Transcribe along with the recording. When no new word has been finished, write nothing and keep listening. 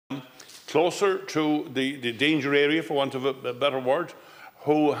closer to the danger area, for want of a better word,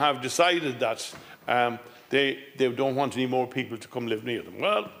 who have decided that they don't want any more people to come live near them.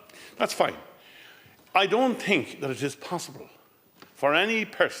 Well, that's fine. I don't think that it is possible for any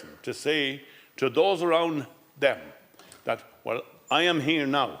person to say to those around them that, well, I am here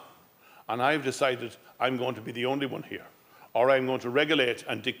now and I've decided I'm going to be the only one here, or I'm going to regulate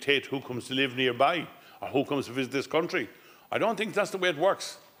and dictate who comes to live nearby or who comes to visit this country. I don't think that's the way it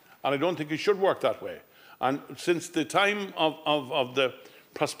works, and I don't think it should work that way. And since the time of the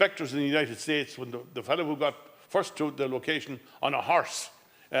prospectors in the United States, when the fellow who got first to the location on a horse,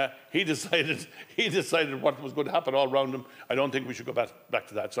 he decided what was going to happen all around him. I don't think we should go back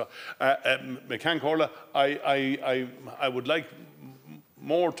to that. So, McCann Corla, I would like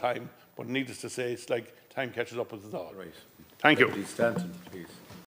more time, but needless to say, it's like time catches up with us all. Right. Thank you. Deputy Stanton, please.